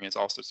federated learning is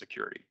also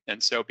security.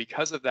 And so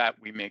because of that,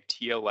 we make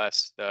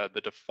TLS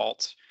the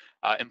default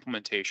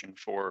implementation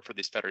for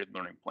these federated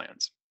learning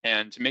plans.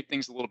 And to make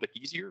things a little bit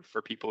easier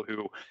for people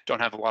who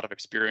don't have a lot of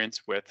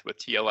experience with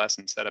TLS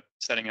and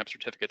setting up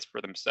certificates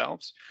for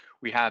themselves,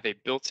 we have a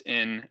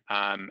built-in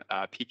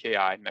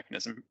PKI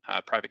mechanism,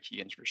 private key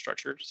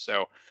infrastructure.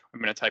 So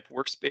I'm going to type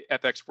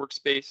FX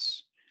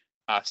workspace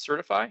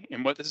certify,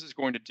 and what this is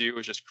going to do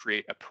is just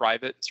create a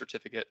private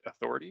certificate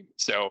authority.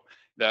 So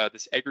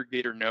this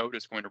aggregator node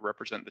is going to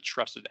represent the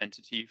trusted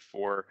entity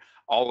for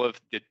all of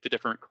the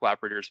different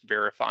collaborators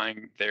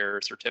verifying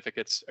their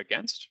certificates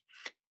against.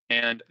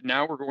 And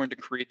now we're going to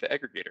create the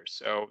aggregator.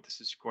 So this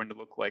is going to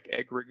look like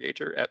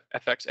aggregator,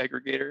 FX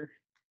aggregator.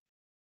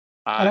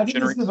 And I think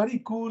this is a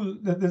very cool,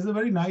 this is a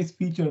very nice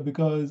feature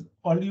because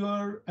all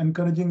you're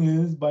encouraging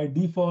is by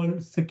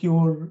default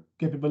secure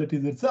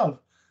capabilities itself,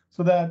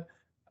 so that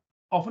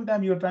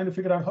oftentimes you're trying to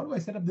figure out, how do I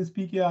set up this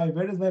PKI?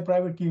 Where does my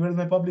private key, where does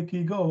my public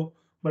key go?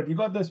 But you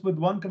got this with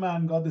one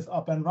command, got this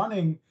up and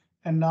running.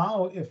 And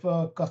now if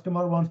a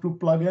customer wants to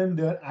plug in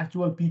their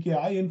actual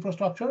PKI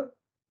infrastructure,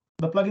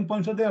 the plugin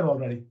points are there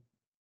already.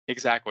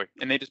 Exactly.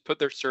 And they just put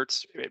their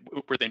certs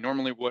where they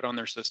normally would on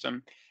their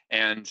system.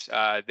 And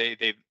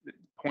they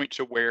point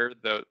to where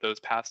those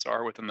paths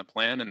are within the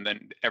plan, and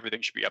then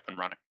everything should be up and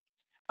running.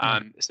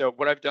 So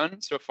what I've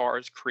done so far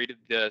is created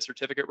the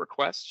certificate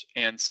request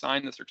and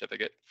signed the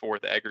certificate for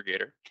the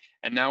aggregator.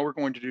 And now we're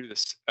going to do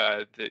this,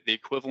 the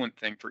equivalent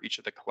thing for each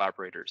of the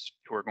collaborators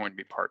who are going to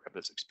be part of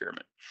this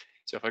experiment.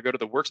 So if I go to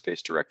the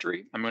workspace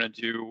directory, I'm going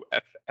to do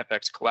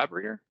FX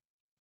collaborator,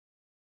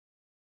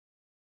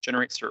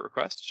 generate cert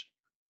request.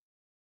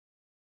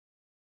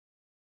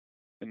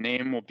 The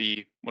name will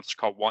be what's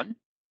called 1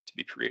 to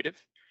be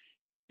creative.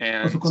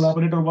 And so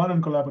collaborator 1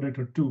 and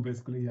collaborator 2,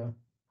 basically, yeah.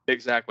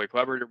 Exactly,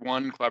 collaborator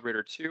 1,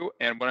 collaborator 2,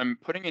 and what I'm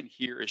putting in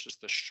here is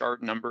just the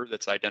shard number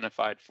that's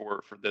identified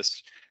for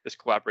this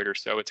collaborator.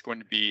 So it's going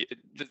to be,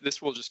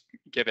 this will just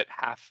give it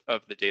half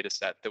of the data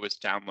set that was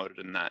downloaded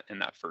in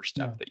that first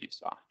step that you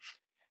saw.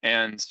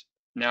 And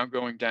now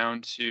going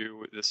down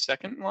to the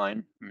second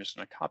line, I'm just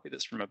going to copy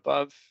this from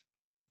above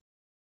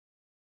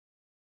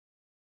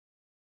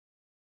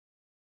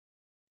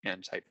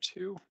and type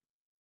 2.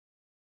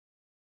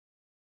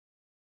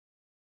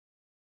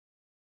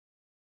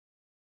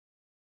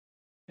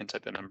 And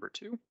type in number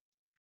 2.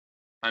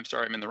 I'm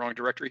sorry, I'm in the wrong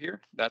directory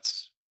here.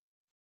 That's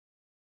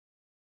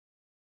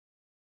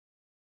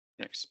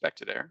an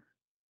expected error.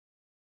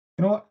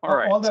 You know, all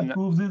right, all that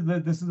proves is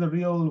that this is a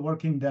real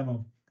working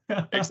demo.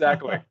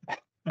 Exactly.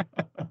 You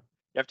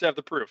have to have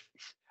the proof.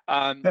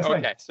 That's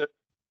okay, right. so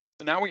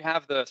now we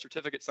have the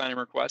certificate signing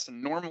request,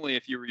 and normally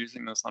if you were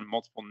using this on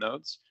multiple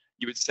nodes,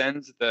 you would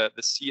send the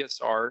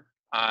CSR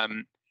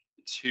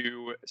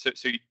to,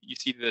 so you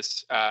see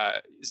this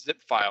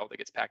zip file that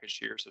gets packaged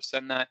here. So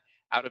send that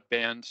out of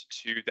band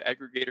to the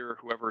aggregator or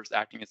whoever is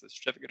acting as the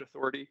certificate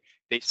authority.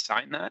 They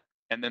sign that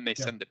and then they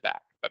send it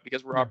back. But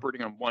because we're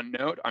operating on one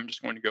node, I'm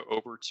just going to go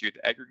over to the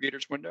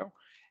aggregators window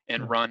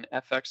and run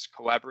fx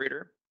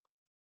collaborator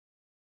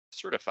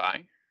certify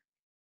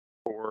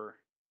for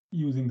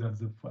using that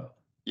zip file.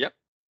 Yep,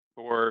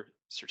 for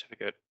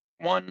certificate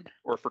 1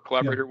 or for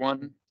collaborator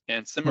 1,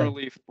 and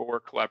similarly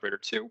for collaborator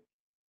 2.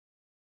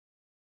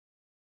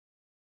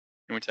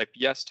 And we type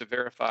yes to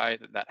verify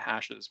that that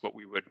hashes what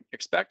we would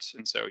expect.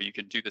 And so you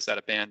can do this out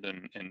of band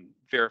and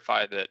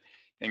verify that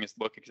things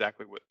look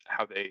exactly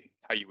how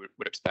you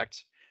would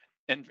expect.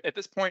 And at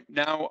this point,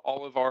 now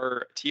all of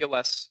our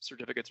TLS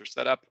certificates are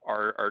set up.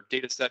 Our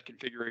data set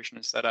configuration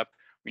is set up.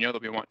 We know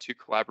that we want 2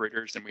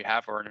 collaborators, and we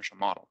have our initial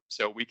model.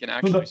 So we can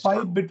actually So the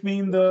pipe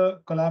between the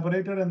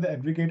collaborator and the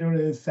aggregator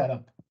is set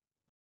up.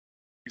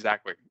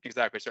 Exactly.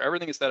 So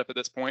everything is set up at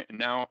this point, and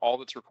now all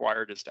that's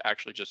required is to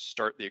actually just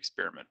start the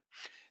experiment.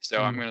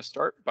 So I'm going to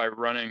start by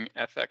running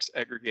fx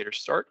aggregator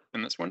start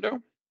in this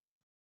window.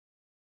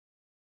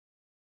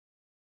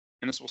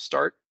 And this will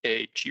start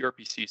a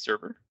gRPC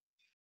server.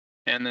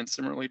 And then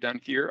similarly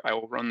down here, I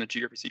will run the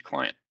gRPC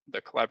client,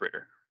 the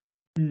collaborator.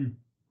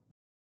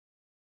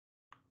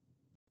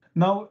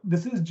 Now,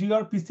 this is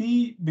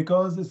gRPC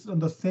because it's on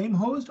the same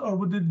host, or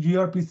would it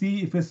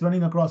gRPC if it's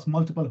running across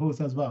multiple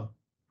hosts as well?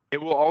 It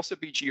will also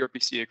be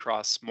gRPC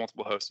across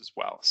multiple hosts as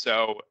well.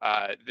 So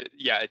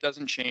yeah, it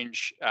doesn't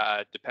change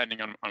depending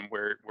on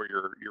where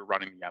you're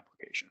running the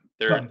application.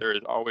 There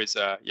is always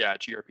a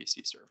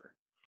gRPC server.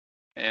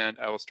 And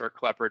I will start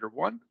collaborator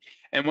 1.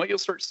 And what you'll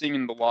start seeing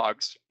in the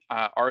logs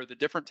are the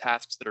different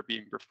tasks that are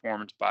being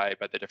performed by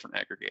the different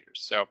aggregators.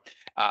 So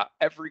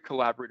every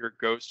collaborator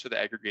goes to the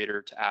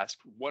aggregator to ask,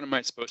 what am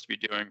I supposed to be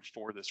doing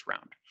for this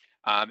round?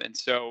 And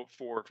so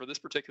for this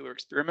particular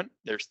experiment,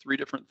 there's 3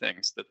 different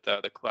things that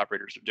the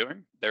collaborators are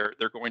doing. They're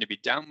going to be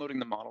downloading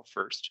the model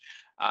first,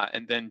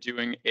 and then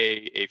doing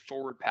a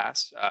forward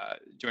pass,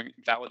 doing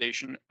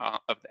validation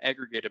of the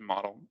aggregated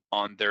model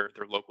on their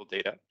local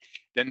data.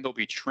 Then they'll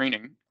be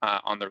training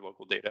on their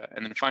local data,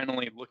 and then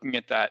finally looking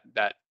at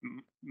that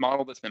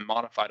model that's been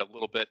modified a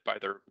little bit by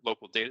their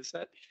local data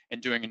set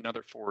and doing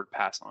another forward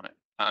pass on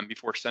it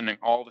before sending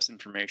all this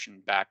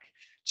information back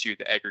to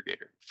the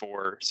aggregator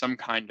for some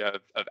kind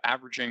of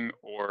averaging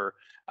or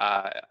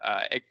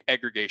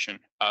aggregation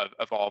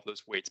of all of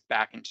those weights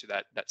back into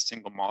that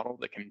single model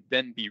that can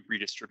then be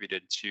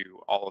redistributed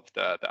to all of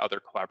the other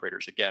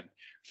collaborators again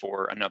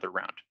for another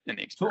round in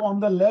the experiment. So on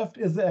the left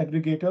is the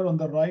aggregator, on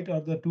the right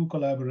are the 2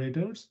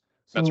 collaborators.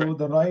 So That's right.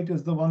 The right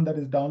is the one that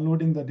is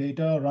downloading the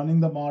data, running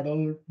the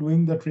model,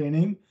 doing the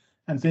training,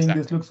 and saying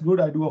this looks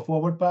good. I do a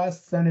forward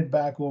pass, send it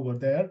back over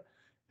there.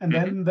 And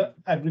then the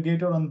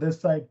aggregator on this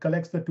side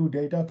collects the 2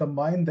 data,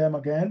 combine them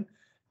again,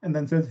 and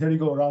then says, here you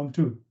go, round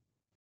 2.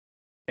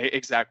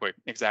 Exactly.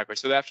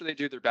 So after they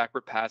do their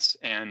backward pass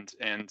and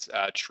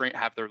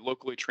have their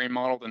locally trained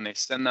model, then they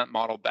send that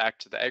model back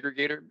to the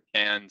aggregator,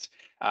 and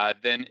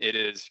then it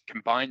is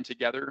combined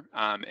together.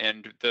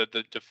 And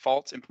the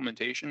default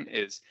implementation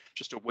is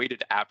just a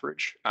weighted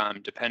average,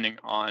 depending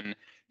on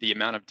the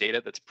amount of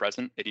data that's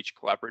present at each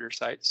collaborator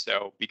site.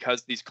 So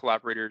because these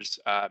collaborators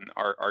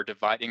are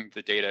dividing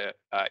the data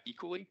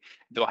equally,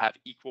 they'll have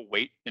equal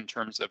weight in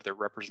terms of their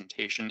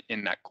representation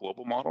in that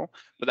global model,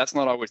 but that's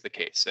not always the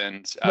case.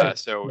 And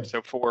so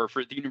for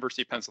the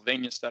University of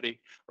Pennsylvania study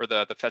or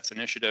the FETS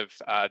initiative,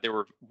 there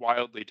were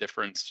wildly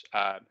different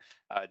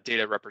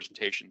data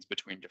representations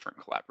between different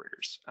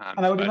collaborators.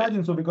 And I would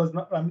imagine so, because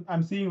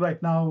I'm seeing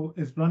right now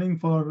it's running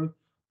for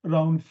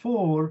round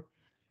 4.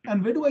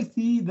 And where do I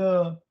see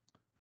the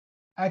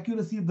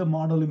accuracy of the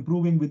model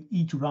improving with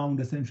each round,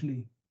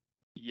 essentially?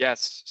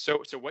 Yes.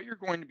 So what you're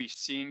going to be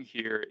seeing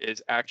here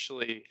is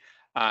actually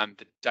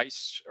the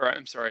dice, or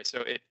I'm sorry.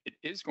 So it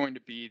is going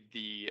to be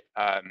the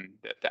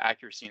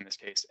accuracy in this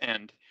case,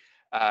 and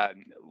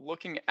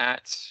looking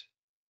at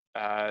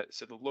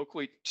so the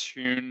locally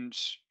tuned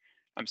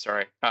I'm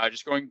sorry,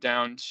 just going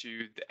down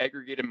to the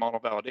aggregated model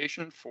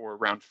validation for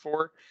round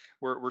 4,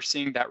 we're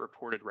seeing that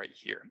reported right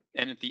here.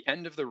 And at the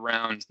end of the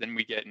round, then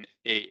we get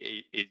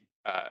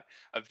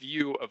a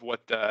view of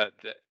what the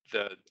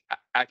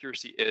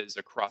accuracy is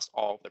across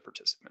all of the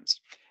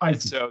participants. I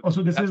and see. so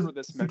Also, this that's is where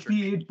this metric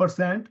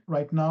 68%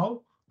 right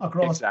now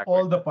across exactly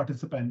all the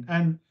participants.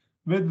 And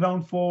with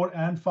round 4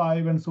 and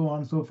 5 and so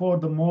on and so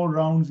forth, the more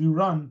rounds you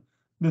run,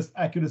 this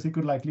accuracy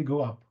could likely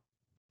go up.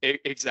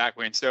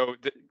 Exactly. And so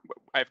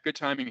I have good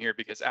timing here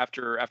because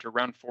after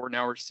round 4,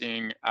 now we're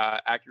seeing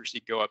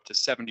accuracy go up to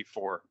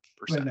 74%.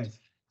 Very nice.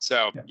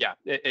 So yeah,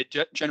 it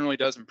generally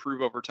does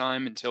improve over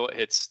time until it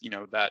hits, you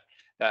know, that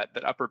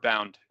upper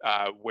bound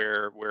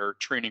where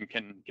training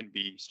can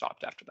be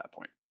stopped after that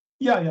point.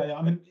 Yeah.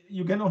 I mean,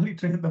 you can only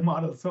train the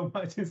model so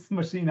much. It's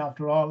machine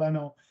after all. I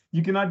know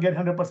you cannot get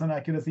 100%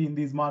 accuracy in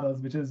these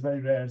models, which is very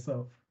rare.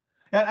 So,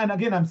 and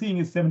again, I'm seeing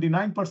it's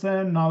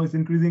 79%. Now it's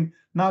increasing.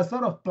 Now it's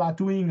sort of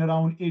plateauing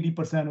around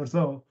 80% or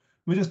so,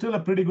 which is still a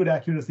pretty good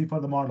accuracy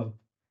for the model.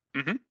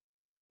 Mm-hmm.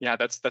 Yeah,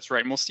 that's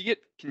right. And we'll see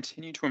it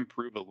continue to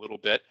improve a little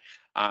bit.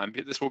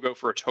 This will go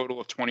for a total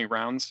of 20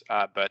 rounds,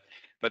 but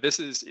this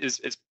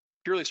is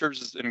purely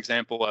serves as an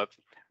example of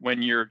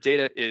when your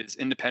data is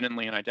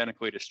independently and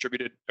identically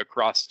distributed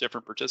across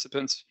different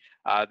participants,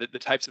 the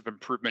types of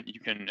improvement you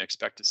can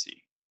expect to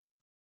see.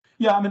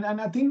 Yeah, I mean, and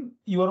I think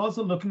you are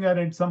also looking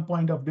at some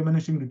point of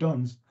diminishing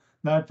returns,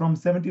 that from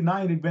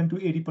 79, it went to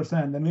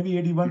 80%, then maybe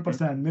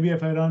 81%, maybe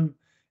if I run,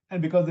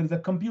 and because there is a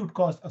compute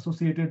cost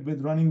associated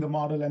with running the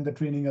model and the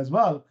training as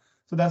well.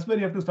 So that's where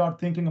you have to start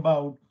thinking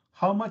about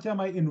how much am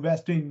I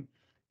investing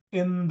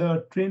in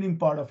the training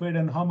part of it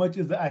and how much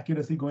is the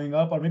accuracy going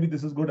up, or maybe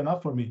this is good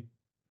enough for me.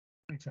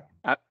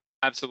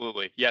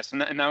 Absolutely, yes,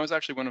 and that was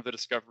actually one of the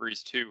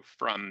discoveries too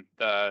from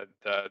the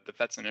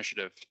FETS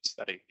initiative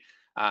study.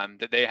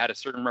 That they had a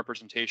certain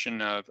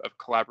representation of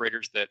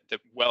collaborators that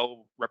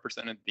well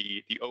represented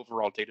the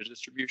overall data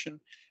distribution,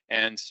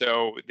 and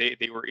so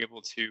they were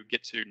able to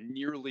get to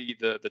nearly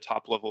the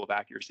top level of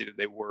accuracy that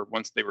they were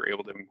once they were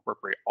able to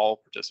incorporate all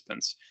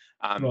participants.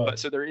 But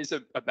so there is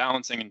a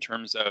balancing in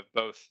terms of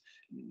both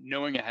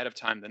knowing ahead of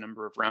time the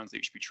number of rounds that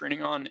you should be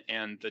training on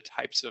and the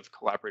types of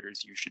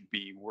collaborators you should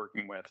be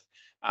working with,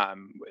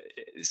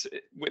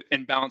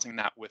 and balancing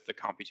that with the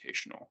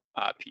computational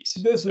piece.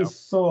 This is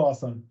so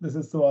awesome. This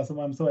is so awesome.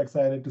 I'm so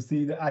excited to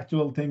see the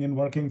actual thing in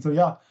working. So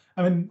yeah,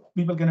 I mean,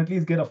 people can at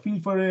least get a feel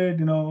for it,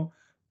 you know,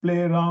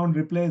 play around,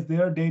 replace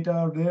their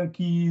data, their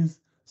keys,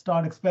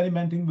 start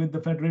experimenting with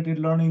the federated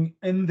learning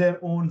in their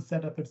own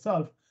setup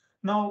itself.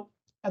 Now,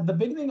 at the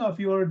beginning of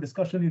your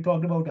discussion, you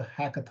talked about a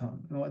hackathon.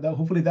 You know,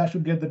 hopefully that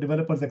should get the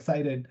developers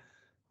excited.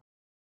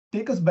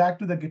 Take us back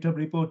to the GitHub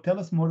repo. Tell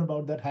us more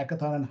about that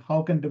hackathon and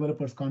how can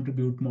developers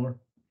contribute more?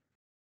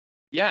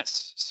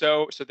 Yes,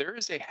 so there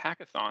is a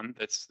hackathon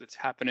that's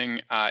happening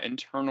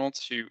internal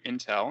to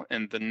Intel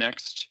in the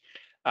next,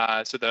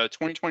 so the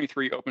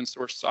 2023 Open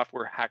Source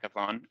Software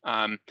Hackathon,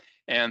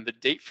 and the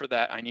date for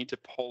that I need to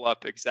pull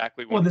up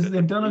exactly. Oh, this is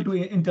internal to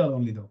Intel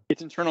only though.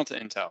 It's internal to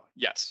Intel,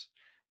 yes.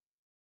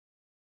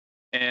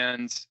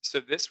 And so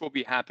this will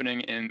be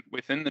happening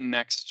within the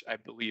next, I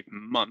believe,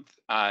 month.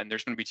 And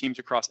there's going to be teams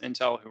across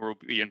Intel who will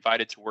be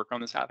invited to work on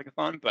this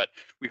hackathon. But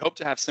we hope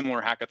to have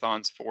similar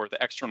hackathons for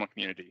the external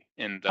community.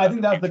 I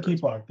think that's the key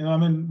part. You know, I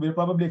mean, we're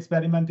probably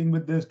experimenting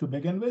with this to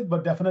begin with,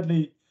 but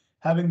definitely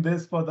having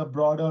this for the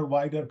broader,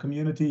 wider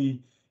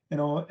community, you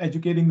know,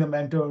 educating the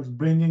mentors,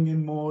 bringing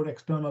in more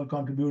external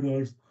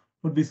contributors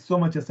would be so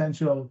much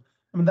essential.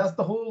 I mean, that's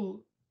the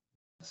whole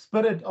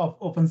spirit of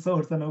open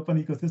source and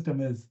open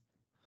ecosystem is.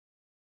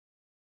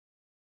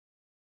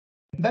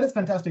 That is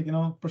fantastic. You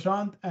know,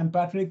 Prashant and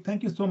Patrick,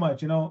 thank you so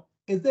much. You know,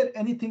 is there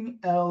anything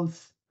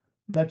else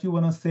that you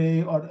want to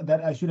say or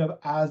that I should have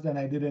asked and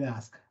I didn't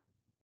ask?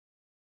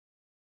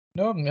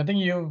 No, I think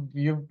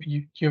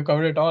you've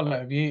covered it all.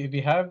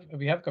 We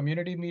have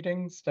community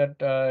meetings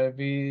that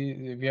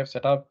we have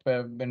set up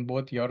in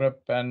both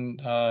Europe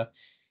and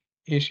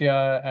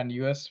Asia and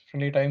US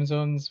friendly time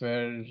zones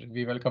where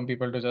we welcome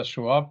people to just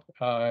show up.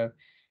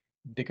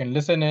 They can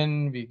listen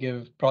in. We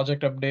give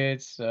project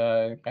updates,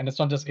 and it's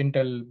not just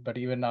Intel, but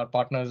even our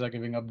partners are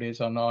giving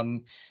updates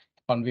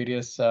on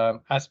various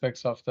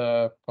aspects of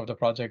the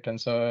project.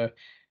 And so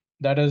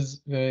that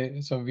is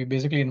so we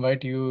basically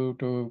invite you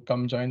to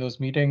come join those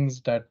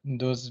meetings. That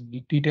those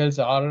details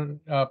are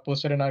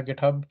posted in our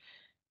GitHub,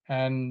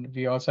 and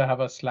we also have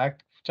a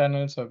Slack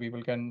channel so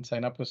people can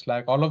sign up to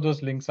Slack. All of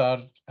those links are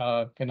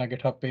in our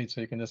GitHub page,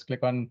 so you can just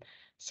click on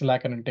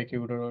Slack and it'll take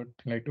you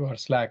to our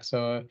Slack.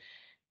 So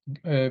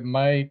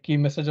my key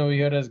message over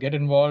here is get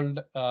involved.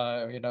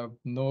 You know,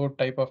 no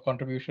type of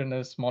contribution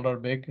is small or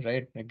big,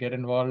 right? Get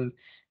involved,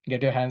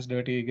 get your hands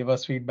dirty, give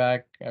us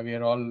feedback.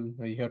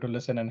 We're here to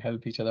listen and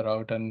help each other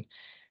out and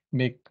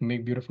make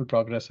beautiful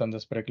progress on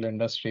this particular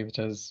industry, which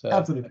is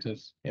absolutely.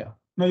 Yeah.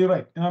 No, you're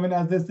right. And I mean,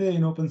 as they say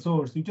in open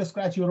source, you just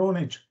scratch your own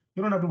itch.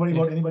 You don't have to worry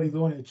about anybody's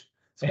own itch.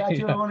 Scratch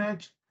your own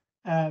itch,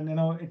 and you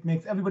know it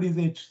makes everybody's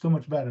itch so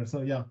much better.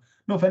 So yeah,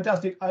 no,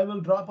 fantastic. I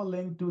will drop a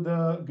link to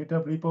the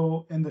GitHub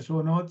repo in the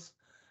show notes.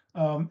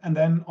 and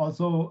then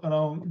also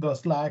around the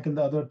Slack and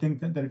the other things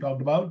that we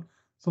talked about.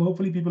 So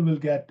hopefully people will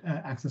get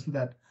access to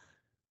that.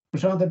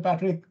 Prashant and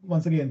Patrick,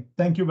 once again,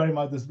 thank you very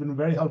much. This has been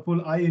very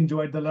helpful. I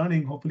enjoyed the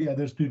learning. Hopefully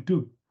others do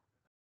too.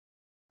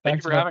 Thank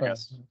you for having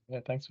us. Yeah,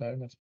 thanks for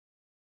having us.